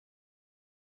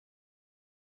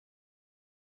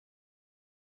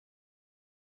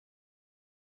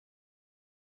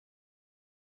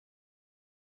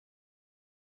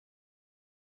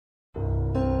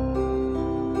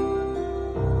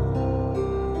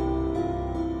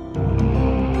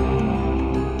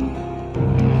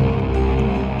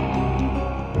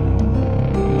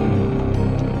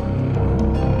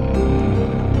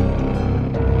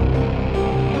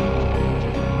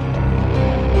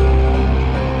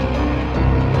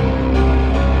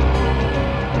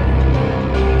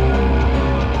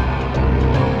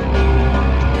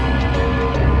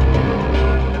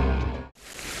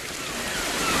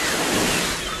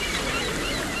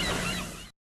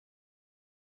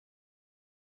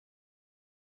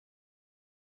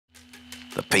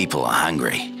The people are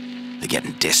hungry. They're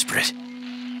getting desperate.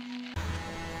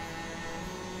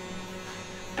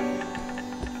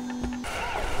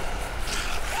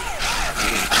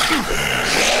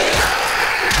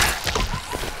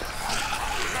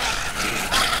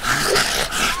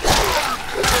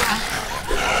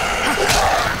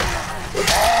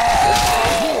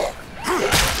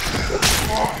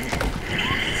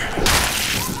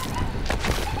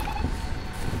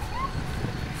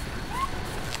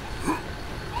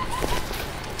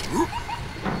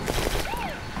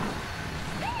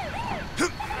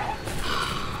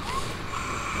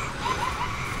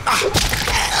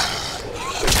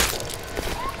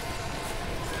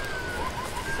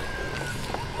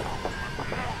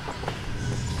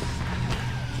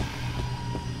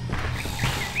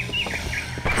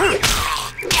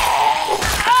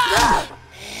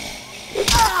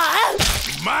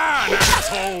 Mine,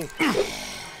 asshole!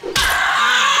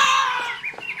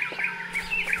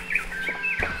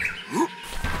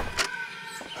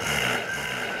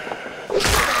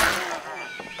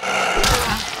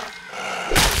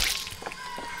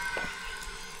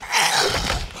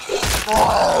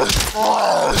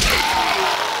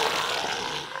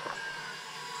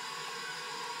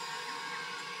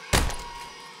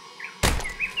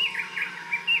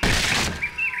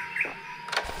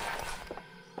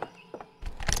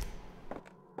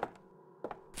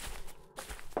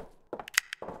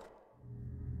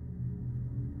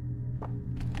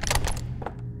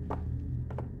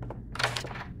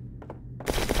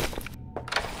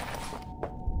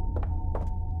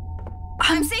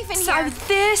 I'm safe in so here.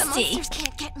 thirsty. The monsters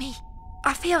can't get me.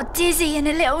 I feel dizzy and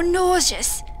a little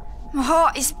nauseous. My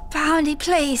heart is pounding,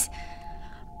 please.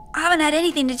 I haven't had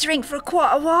anything to drink for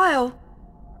quite a while.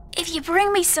 If you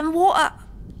bring me some water,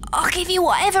 I'll give you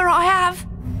whatever I have.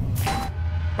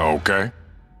 Okay.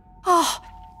 Oh,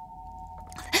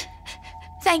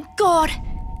 thank God.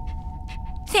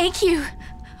 Thank you.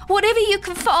 Whatever you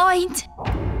can find.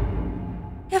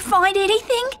 You find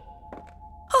anything?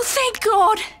 Oh, thank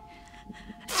God.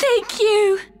 Thank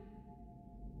you.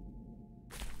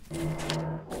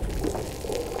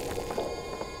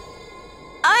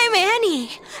 I'm Annie,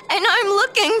 and I'm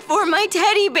looking for my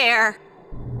teddy bear.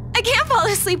 I can't fall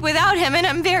asleep without him, and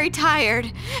I'm very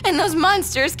tired. And those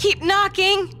monsters keep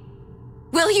knocking.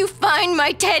 Will you find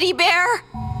my teddy bear?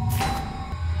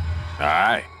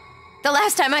 Aye. The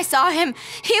last time I saw him,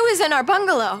 he was in our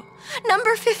bungalow,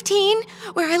 number 15,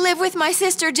 where I live with my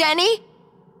sister Jenny.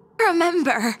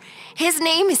 Remember, his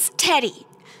name is Teddy.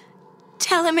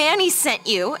 Tell him Annie sent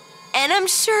you, and I'm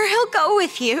sure he'll go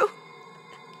with you.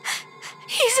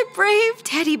 He's a brave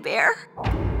teddy bear.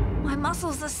 My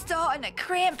muscles are starting to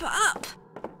cramp up.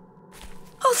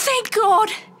 Oh, thank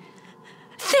God.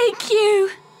 Thank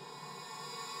you.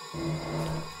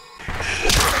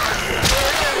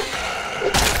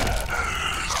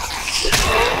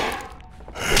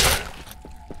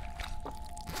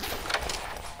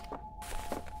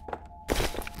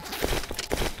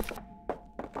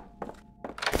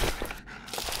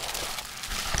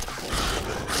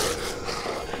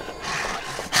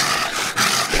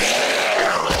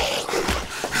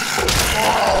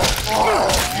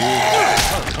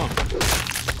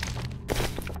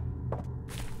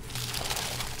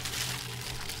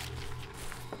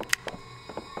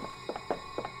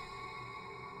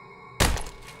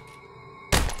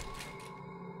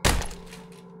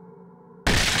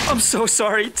 I'm so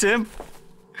sorry, Tim.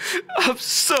 I'm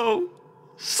so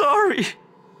sorry.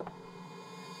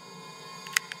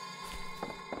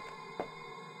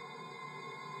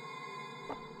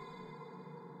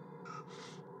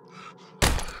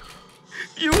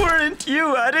 You weren't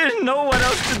you. I didn't know what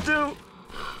else to do.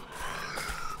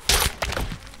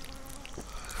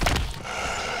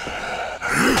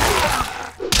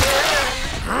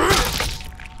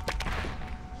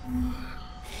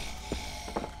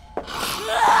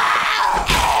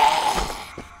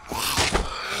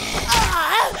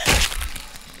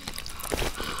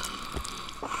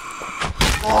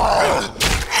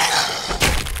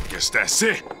 Guess that's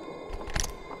it.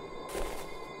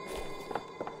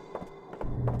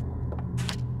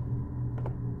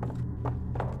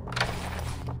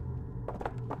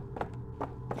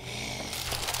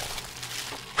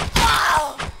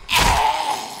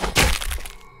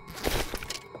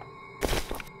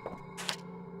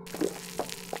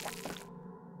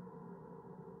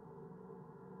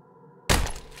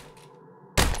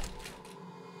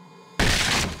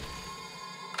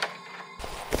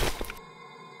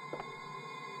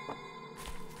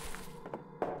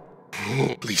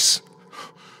 Please.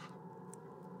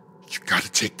 You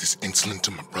gotta take this insulin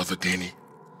to my brother, Danny.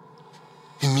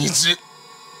 He needs it.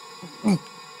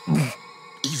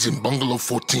 He's in bungalow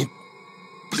 14.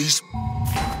 Please.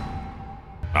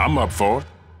 I'm up for it.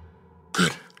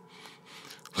 Good.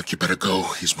 Look, you better go.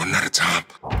 He's running out of time.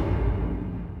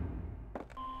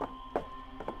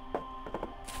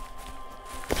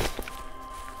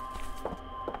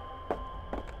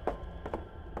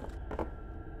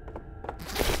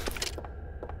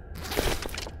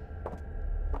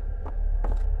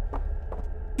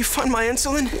 You find my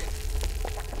insulin?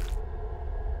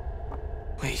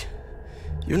 Wait,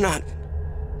 you're not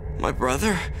my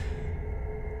brother?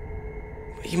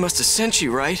 He must have sent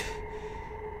you, right?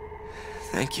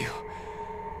 Thank you.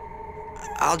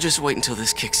 I'll just wait until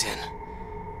this kicks in.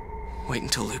 Wait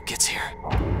until Luke gets here.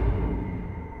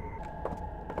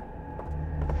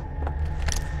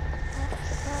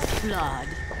 Blood.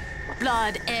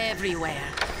 Blood everywhere.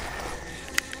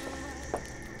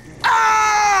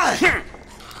 Ah!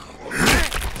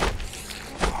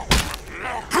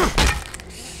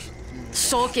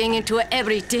 Soaking into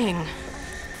everything.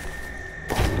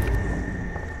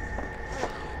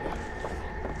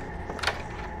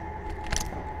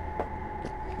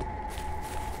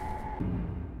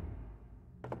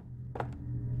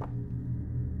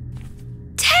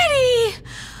 Teddy!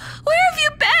 Where have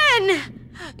you been?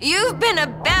 You've been a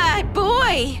bad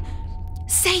boy.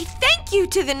 Say thank you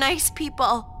to the nice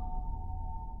people.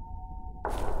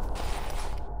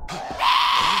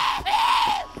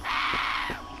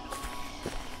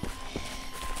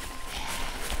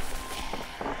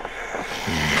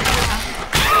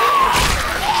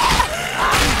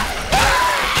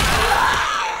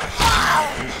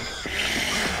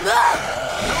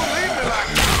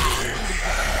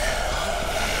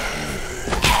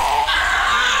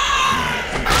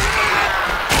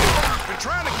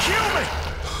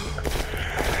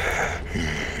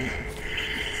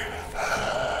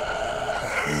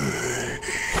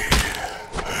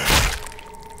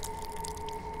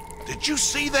 Did you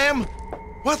see them?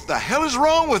 What the hell is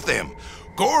wrong with them?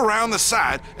 Go around the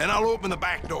side and I'll open the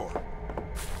back door.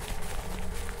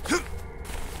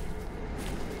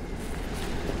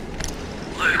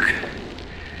 Luke,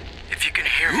 if you can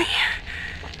hear me,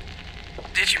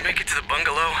 did you make it to the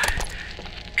bungalow?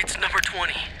 It's number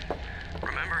 20.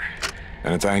 Remember?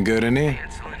 Anything good in The there?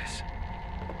 insulin is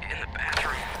in the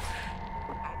bathroom.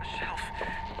 On the shelf.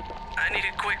 I need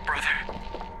it quick, brother.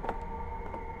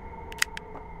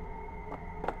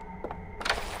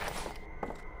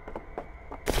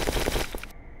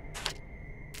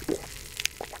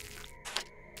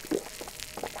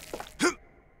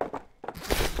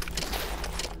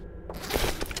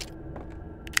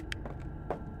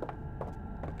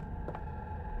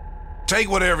 Take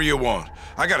whatever you want.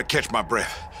 I gotta catch my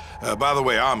breath. By the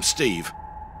way, I'm Steve.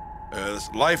 This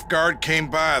lifeguard came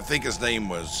by, I think his name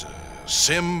was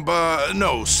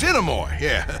Cinnamore,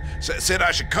 yeah. Said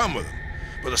I should come with him.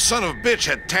 But the son of a bitch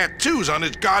had tattoos on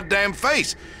his goddamn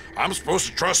face. I'm supposed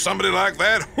to trust somebody like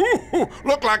that?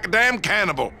 Look like a damn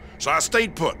cannibal. So I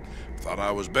stayed put. Thought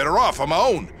I was better off on my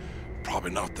own.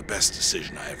 Probably not the best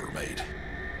decision I ever made.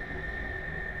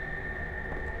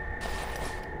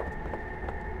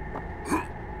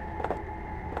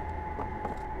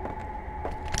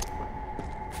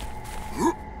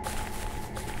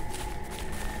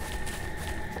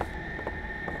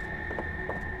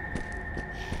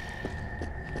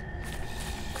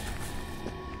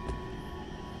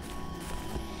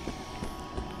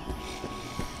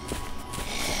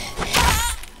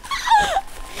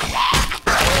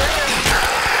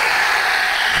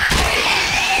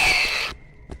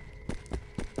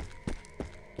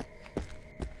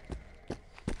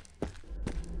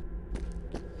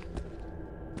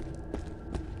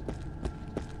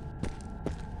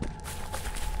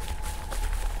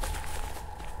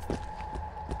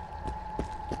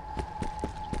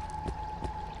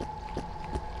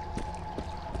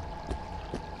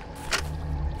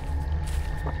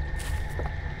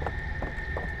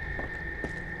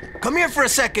 Come here for a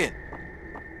second.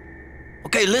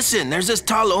 Okay, listen, there's this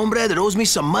tall hombre that owes me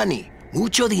some money.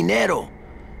 Mucho dinero.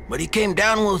 But he came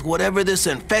down with whatever this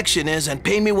infection is and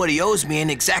paid me what he owes me in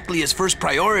exactly his first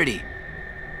priority.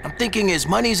 I'm thinking his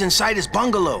money's inside his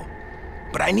bungalow.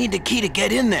 But I need the key to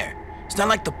get in there. It's not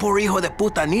like the poor hijo de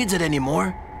puta needs it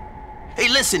anymore. Hey,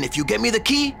 listen, if you get me the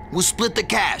key, we'll split the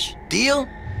cash. Deal?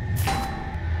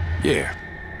 Yeah.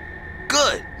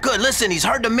 Good, good. Listen, he's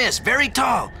hard to miss, very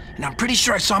tall. And I'm pretty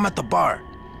sure I saw him at the bar.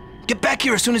 Get back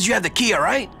here as soon as you have the key, all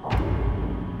right?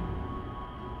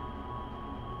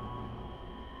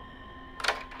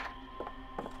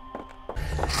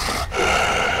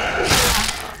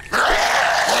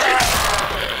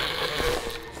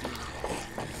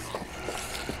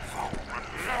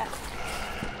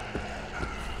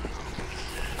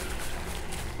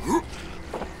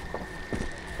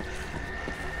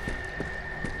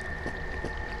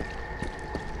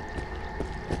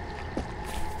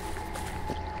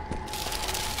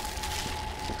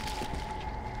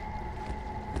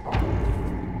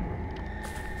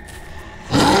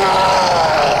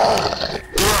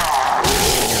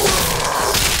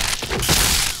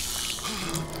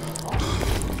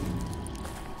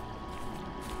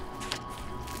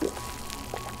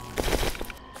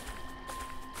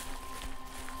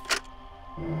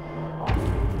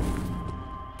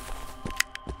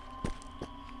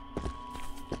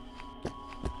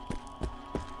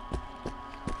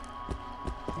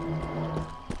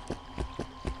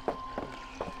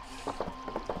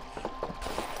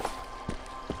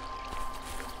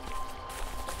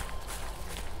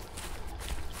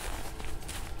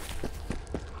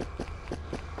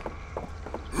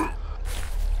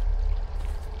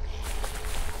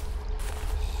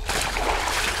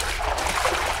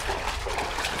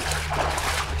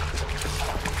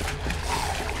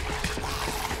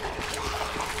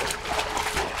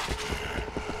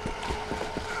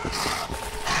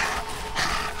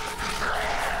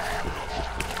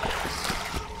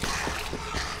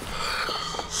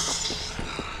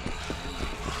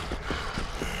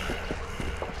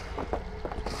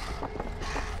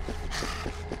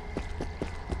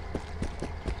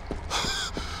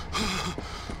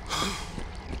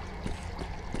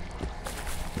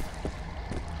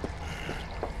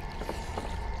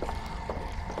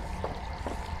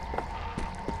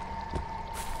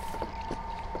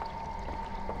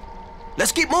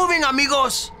 Let's keep moving,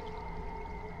 amigos!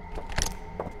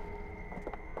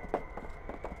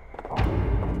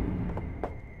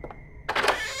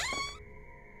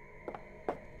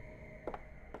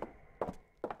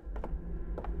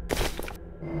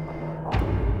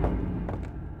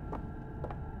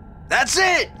 That's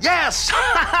it! Yes!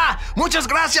 Muchas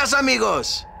gracias,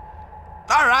 amigos!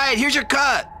 All right, here's your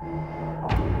cut.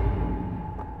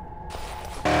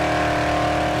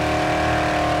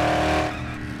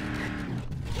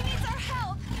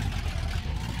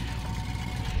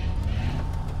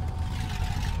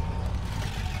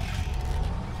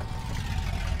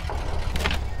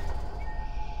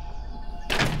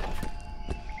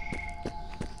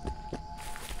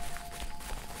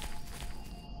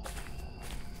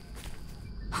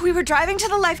 We were driving to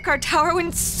the lifeguard tower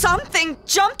when something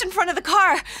jumped in front of the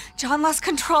car. John lost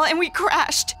control and we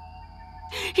crashed.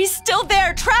 He's still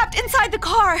there, trapped inside the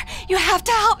car. You have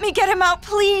to help me get him out,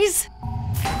 please.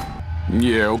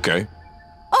 Yeah, okay.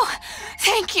 Oh,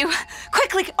 thank you.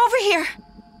 Quickly, over here.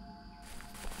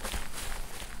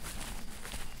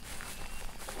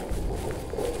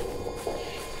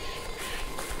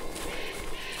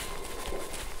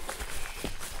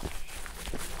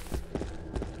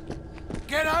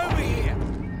 Get over here!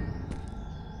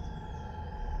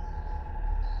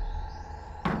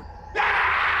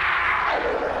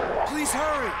 Please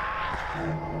hurry!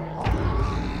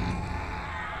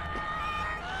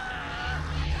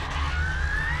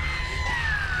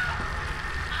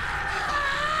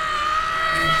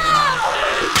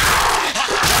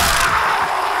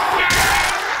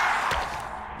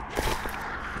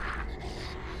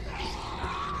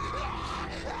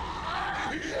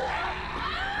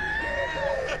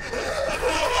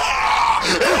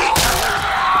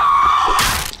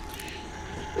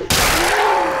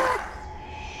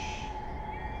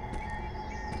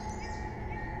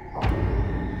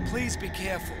 Please be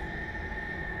careful.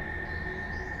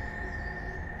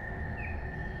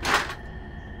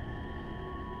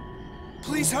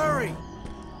 Please hurry!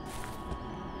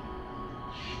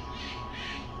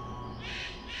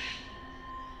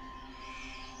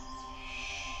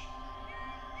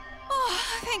 Oh,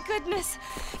 thank goodness.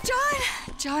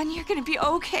 John, you're gonna be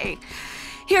okay.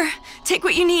 Here, take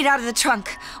what you need out of the trunk.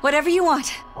 Whatever you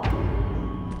want.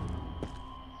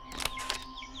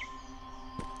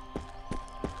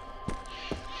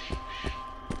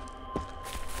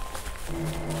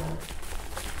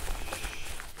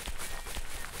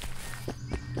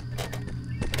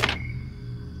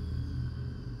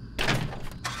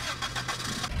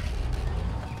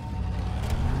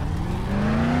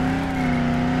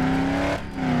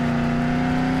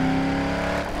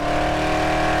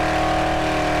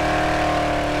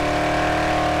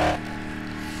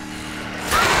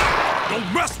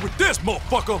 Don't mess with this,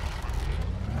 motherfucker!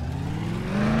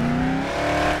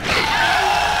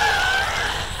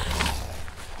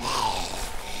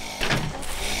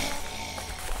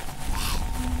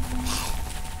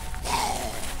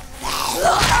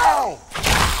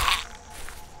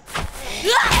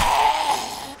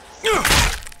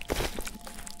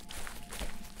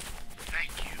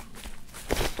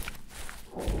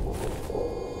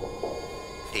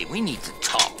 Hey, we need to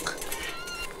talk.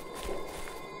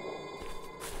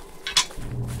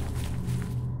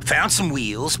 Found some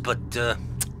wheels, but,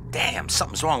 damn,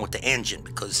 something's wrong with the engine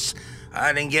because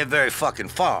I didn't get very fucking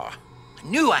far. I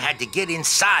knew I had to get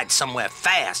inside somewhere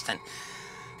fast and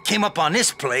came up on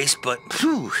this place, but,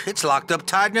 phew, it's locked up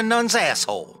tight in a nun's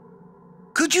asshole.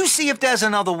 Could you see if there's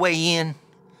another way in?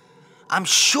 I'm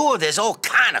sure there's all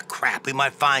kind of crap we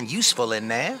might find useful in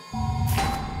there.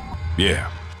 Yeah.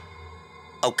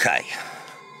 Okay.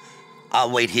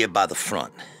 I'll wait here by the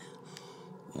front.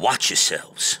 Watch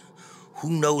yourselves. Who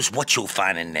knows what you'll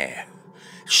find in there?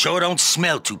 Sure don't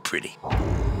smell too pretty.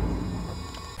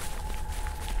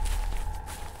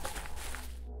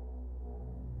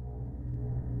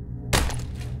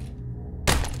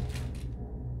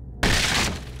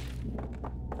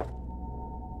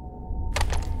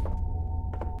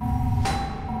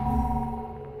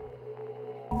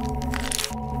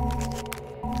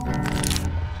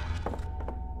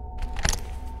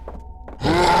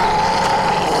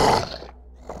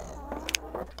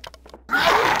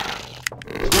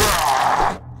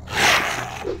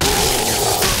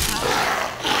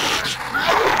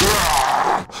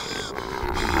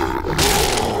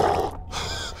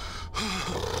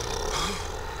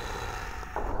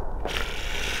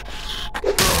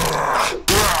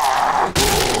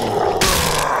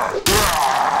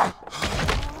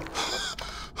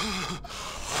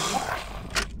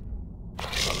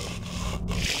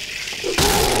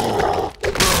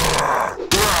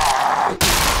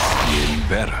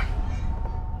 Better.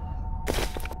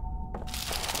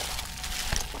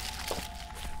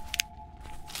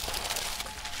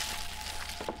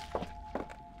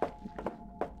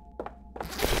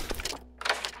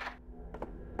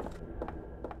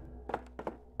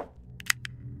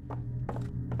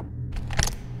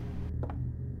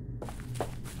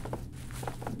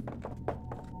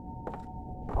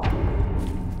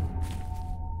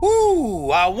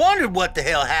 Ooh, I wondered what the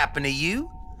hell happened to you.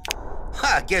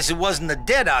 I guess it wasn't the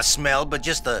dead I smelled, but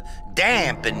just the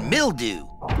damp and mildew.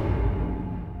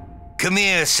 Come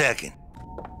here a second.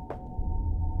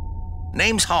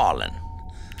 Name's Harlan.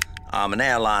 I'm an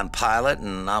airline pilot,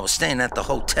 and I was staying at the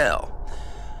hotel.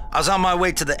 I was on my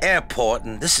way to the airport,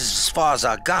 and this is as far as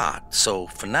I got, so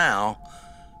for now,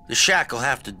 the shack will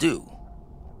have to do.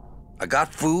 I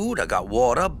got food, I got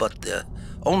water, but the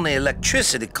only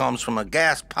electricity comes from a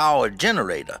gas-powered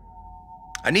generator.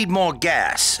 I need more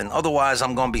gas, and otherwise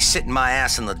I'm gonna be sitting my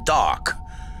ass in the dark.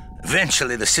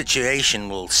 Eventually the situation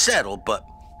will settle, but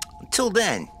until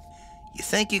then, you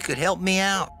think you could help me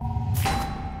out?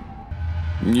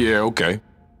 Yeah, okay.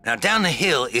 Now down the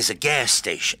hill is a gas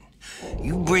station.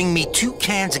 You bring me 2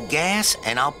 cans of gas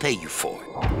and I'll pay you for it.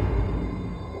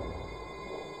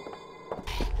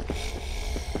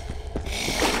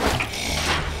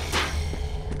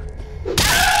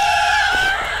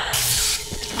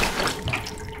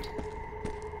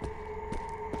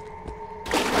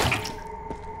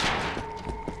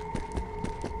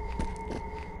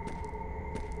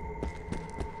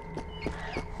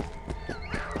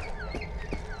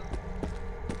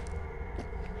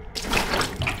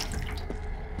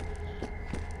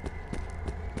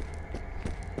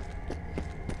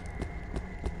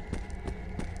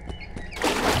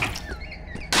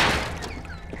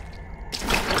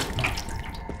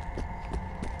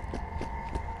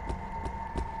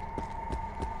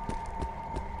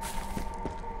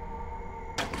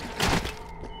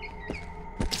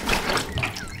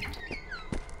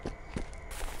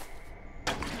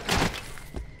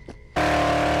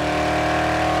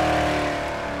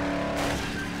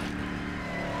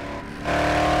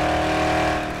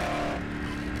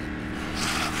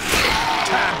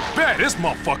 This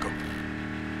motherfucker.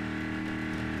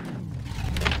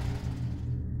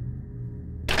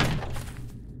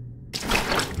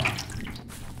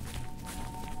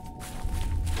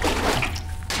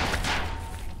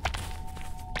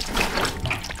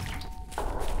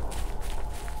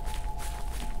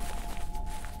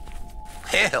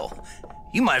 Hell,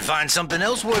 you might find something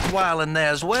else worthwhile in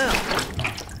there as well.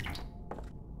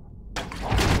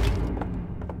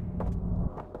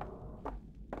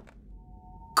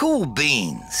 Cool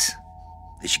beans.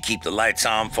 They should keep the lights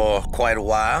on for quite a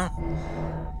while.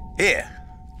 Here,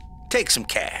 take some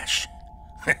cash.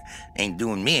 Ain't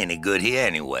doing me any good here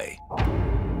anyway.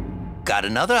 Got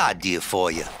another idea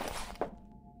for you.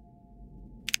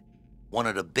 One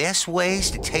of the best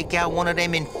ways to take out one of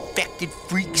them infected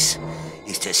freaks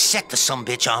is to set the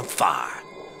sumbitch on fire.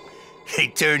 They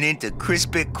turn into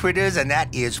crispy critters, and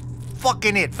that is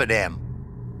fucking it for them.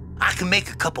 I can make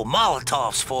a couple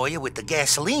Molotovs for you with the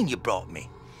gasoline you brought me.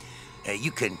 You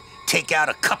can take out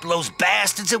a couple of those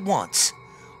bastards at once.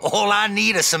 All I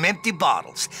need are some empty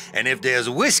bottles, and if there's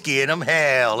whiskey in them,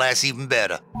 hell, that's even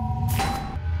better.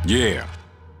 Yeah.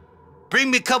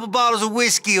 Bring me a couple bottles of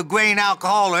whiskey or grain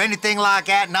alcohol or anything like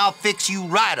that, and I'll fix you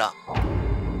right up.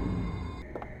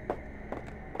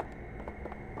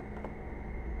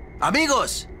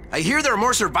 Amigos, I hear there are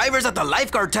more survivors at the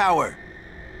lifeguard tower.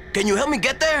 Can you help me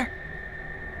get there?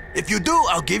 If you do,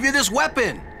 I'll give you this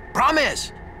weapon.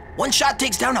 Promise. One shot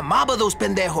takes down a mob of those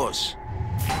pendejos.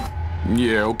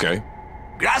 Yeah, okay.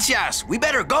 Gracias. We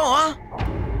better go, huh?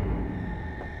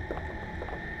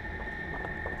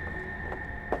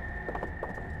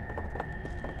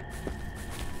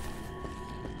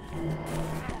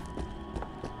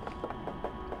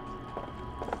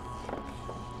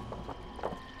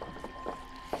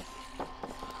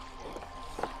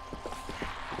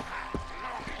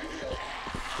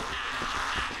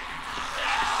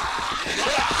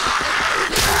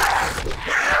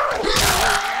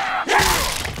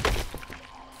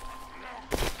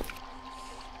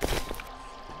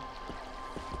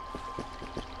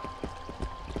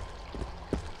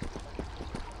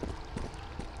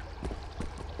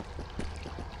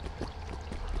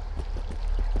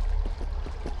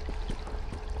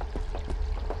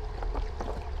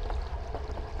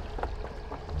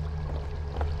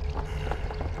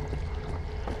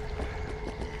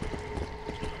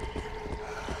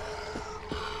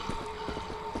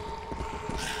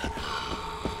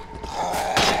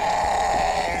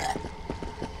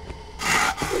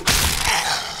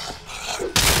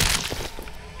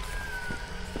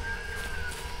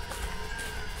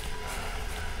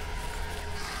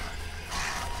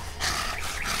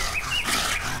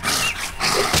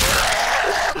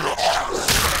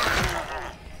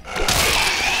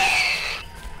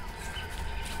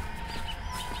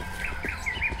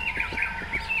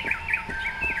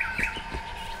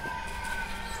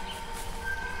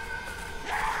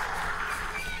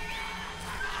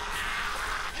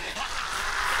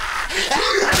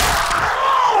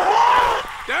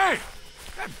 Dang!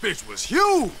 That bitch was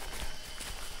huge!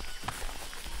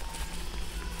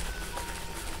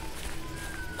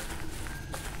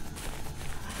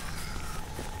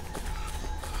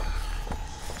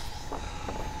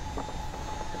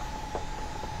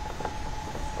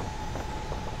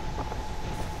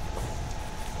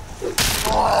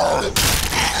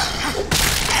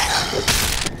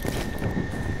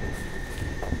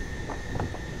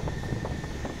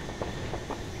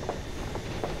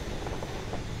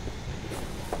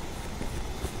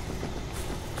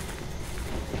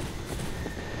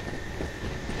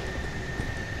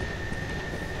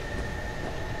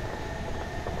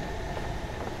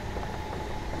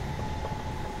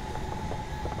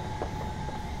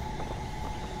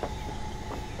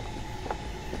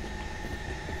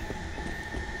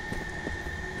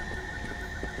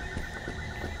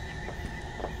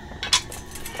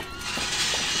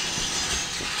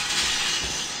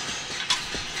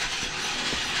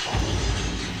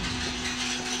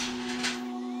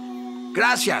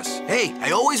 Gracias. Hey,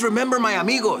 I always remember my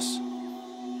amigos.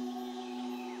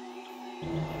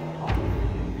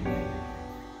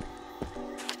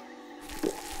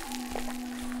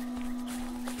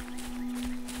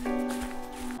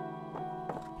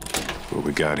 What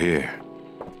we got here?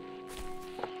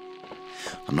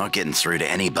 I'm not getting through to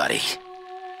anybody.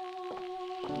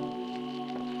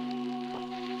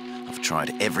 I've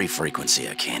tried every frequency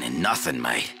I can and nothing,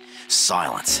 mate.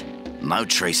 Silence. No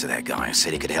trace of that guy who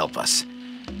said he could help us.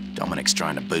 Dominic's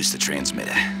trying to boost the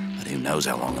transmitter, but who knows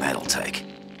how long that'll take.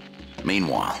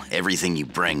 Meanwhile, everything you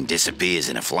bring disappears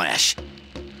in a flash.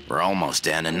 We're almost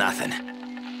down to nothing.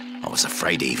 I was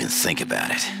afraid to even think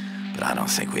about it, but I don't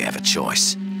think we have a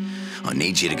choice. I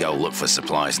need you to go look for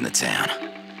supplies in the town.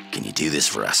 Can you do this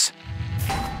for us?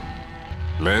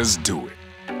 Let's do it.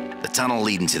 The tunnel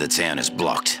leading to the town is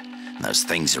blocked. Those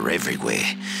things are everywhere.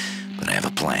 But I have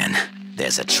a plan.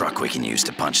 There's a truck we can use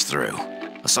to punch through.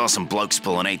 I saw some blokes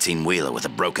pull an 18-wheeler with a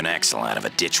broken axle out of a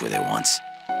ditch with it once.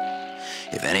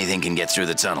 If anything can get through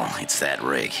the tunnel, it's that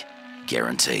rig.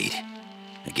 Guaranteed.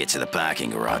 Now get to the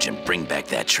parking garage and bring back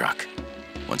that truck.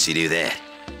 Once you do that,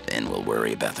 then we'll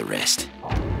worry about the rest.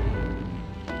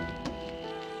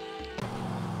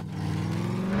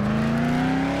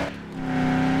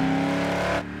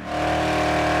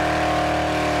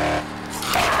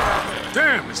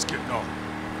 Damn, it's getting off.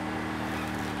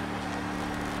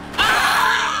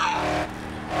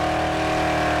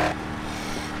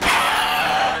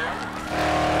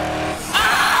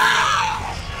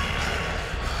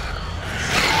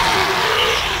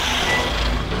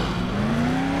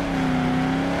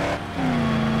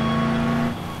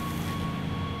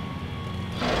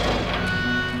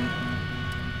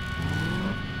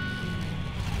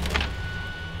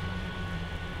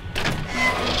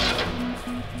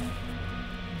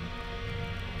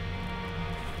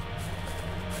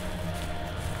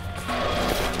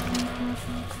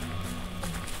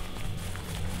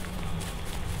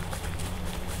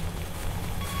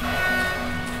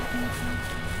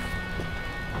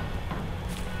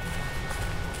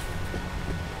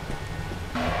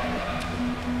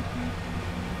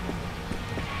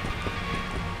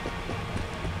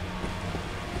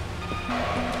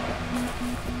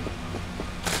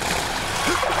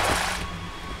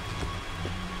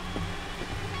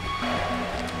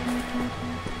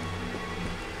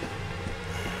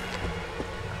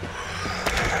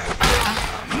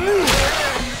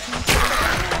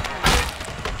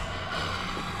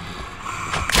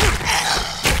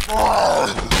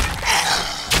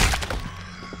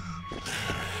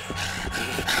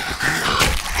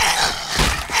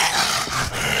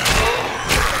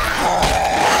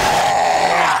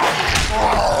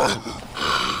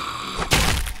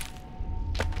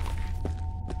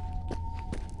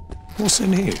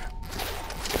 in here?